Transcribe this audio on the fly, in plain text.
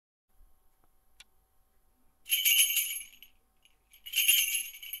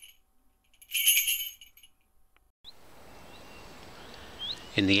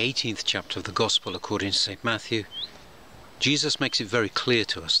In the 18th chapter of the Gospel according to St. Matthew, Jesus makes it very clear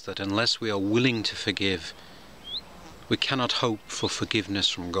to us that unless we are willing to forgive, we cannot hope for forgiveness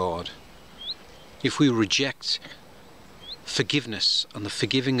from God. If we reject forgiveness and the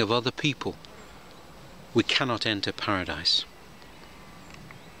forgiving of other people, we cannot enter paradise.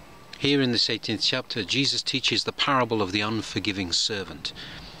 Here in this 18th chapter, Jesus teaches the parable of the unforgiving servant.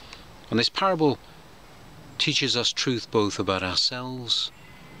 And this parable teaches us truth both about ourselves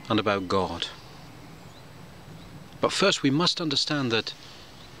and about God. But first we must understand that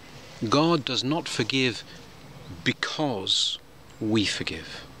God does not forgive because we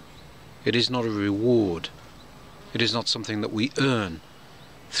forgive. It is not a reward. It is not something that we earn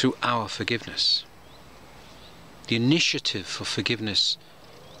through our forgiveness. The initiative for forgiveness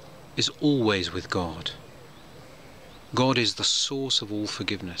is always with God. God is the source of all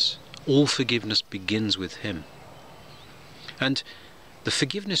forgiveness. All forgiveness begins with Him. And the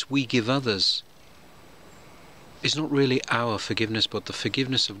forgiveness we give others is not really our forgiveness, but the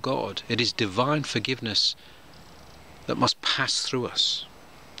forgiveness of God. It is divine forgiveness that must pass through us,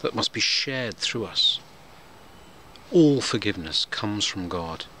 that must be shared through us. All forgiveness comes from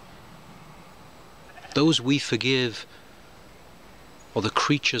God. Those we forgive are the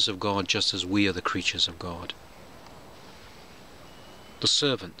creatures of God just as we are the creatures of God. The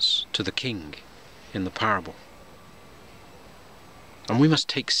servants to the king in the parable. And we must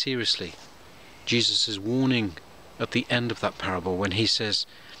take seriously Jesus' warning at the end of that parable when he says,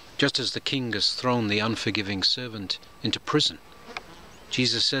 just as the king has thrown the unforgiving servant into prison,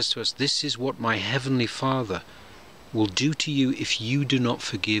 Jesus says to us, this is what my heavenly Father will do to you if you do not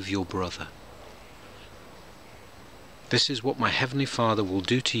forgive your brother. This is what my heavenly Father will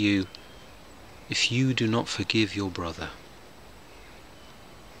do to you if you do not forgive your brother.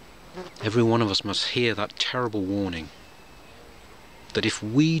 Every one of us must hear that terrible warning that if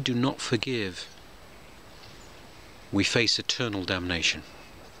we do not forgive, we face eternal damnation.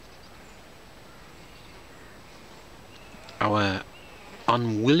 Our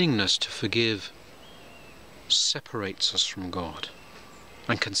unwillingness to forgive separates us from God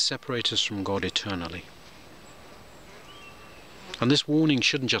and can separate us from God eternally. And this warning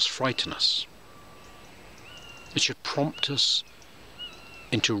shouldn't just frighten us. It should prompt us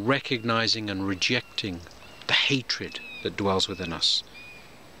into recognizing and rejecting the hatred that dwells within us.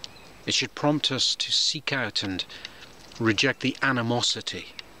 It should prompt us to seek out and reject the animosity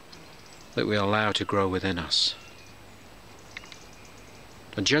that we allow to grow within us.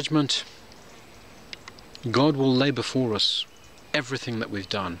 At judgment, God will lay before us everything that we've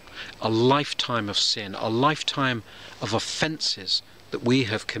done, a lifetime of sin, a lifetime of offenses that we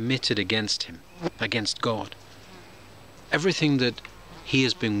have committed against Him, against God. Everything that He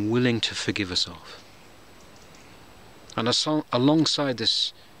has been willing to forgive us of. And alongside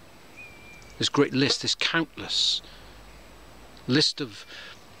this great list, this countless list of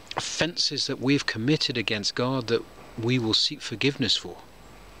offences that we've committed against God that we will seek forgiveness for,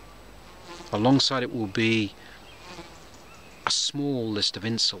 alongside it will be a small list of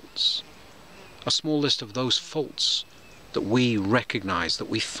insults, a small list of those faults that we recognize, that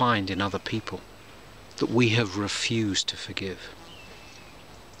we find in other people, that we have refused to forgive.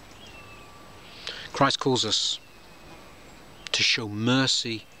 Christ calls us to show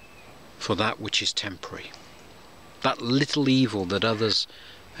mercy for that which is temporary, that little evil that others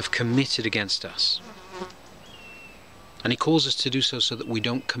have committed against us. And He calls us to do so that we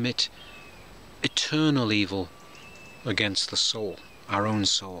don't commit eternal evil against the soul, our own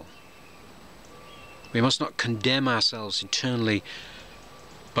soul. We must not condemn ourselves eternally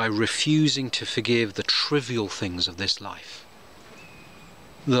by refusing to forgive the trivial things of this life,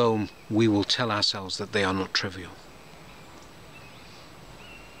 though we will tell ourselves that they are not trivial.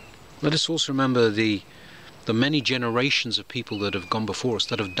 Let us also remember the many generations of people that have gone before us,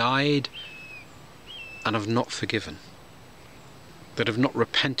 that have died and have not forgiven, that have not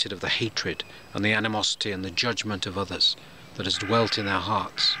repented of the hatred and the animosity and the judgment of others that has dwelt in their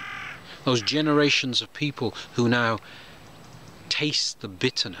hearts. Those generations of people who now taste the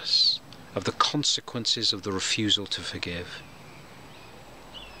bitterness of the consequences of the refusal to forgive.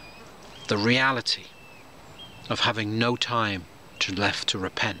 The reality of having no time left to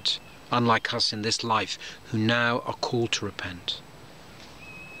repent, unlike us in this life who now are called to repent.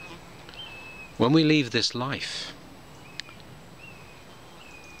 When we leave this life,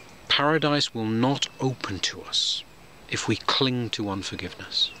 paradise will not open to us if we cling to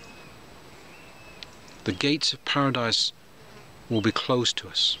unforgiveness. The gates of paradise will be closed to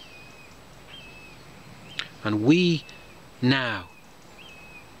us. And we now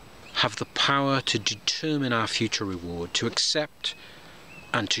have the power to determine our future reward, to accept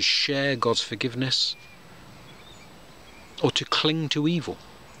and to share God's forgiveness, or to cling to evil,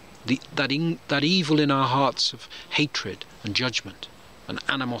 that evil in our hearts of hatred and judgment and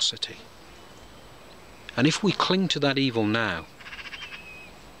animosity. And if we cling to that evil now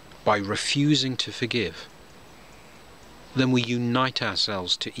by refusing to forgive, then we unite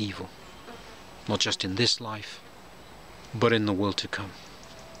ourselves to evil, not just in this life, but in the world to come.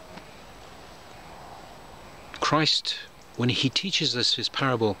 Christ, when he teaches us his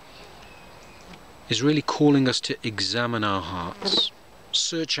parable, is really calling us to examine our hearts,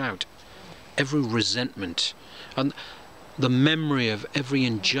 search out every resentment and the memory of every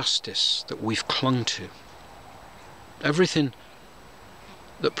injustice that we've clung to, everything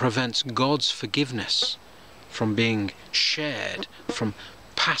that prevents God's forgiveness from being shared, from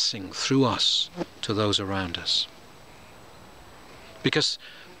passing through us to those around us. Because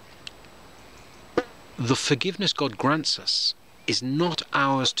the forgiveness God grants us is not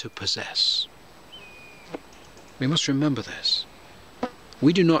ours to possess. We must remember this.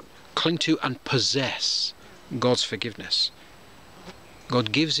 We do not cling to and possess God's forgiveness.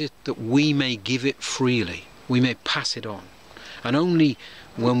 God gives it that we may give it freely. We may pass it on. And only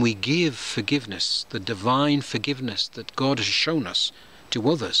when we give forgiveness, the divine forgiveness that God has shown us to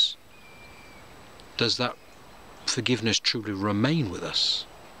others, does that forgiveness truly remain with us.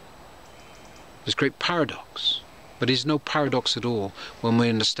 There's great paradox, but there's no paradox at all when we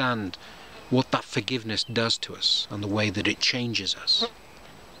understand what that forgiveness does to us and the way that it changes us.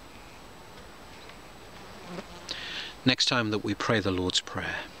 Next time that we pray the Lord's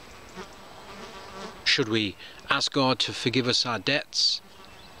Prayer, should we ask God to forgive us our debts,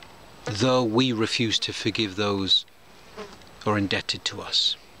 though we refuse to forgive those who are indebted to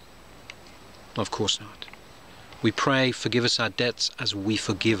us? Of course not. We pray, forgive us our debts as we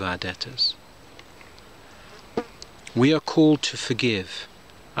forgive our debtors. We are called to forgive,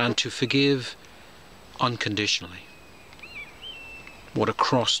 and to forgive unconditionally. What a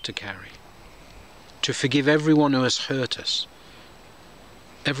cross to carry. To forgive everyone who has hurt us,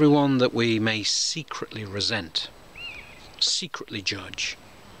 everyone that we may secretly resent, secretly judge.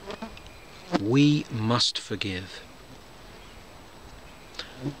 We must forgive.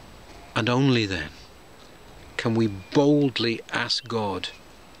 And only then can we boldly ask God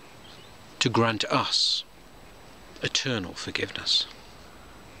to grant us eternal forgiveness.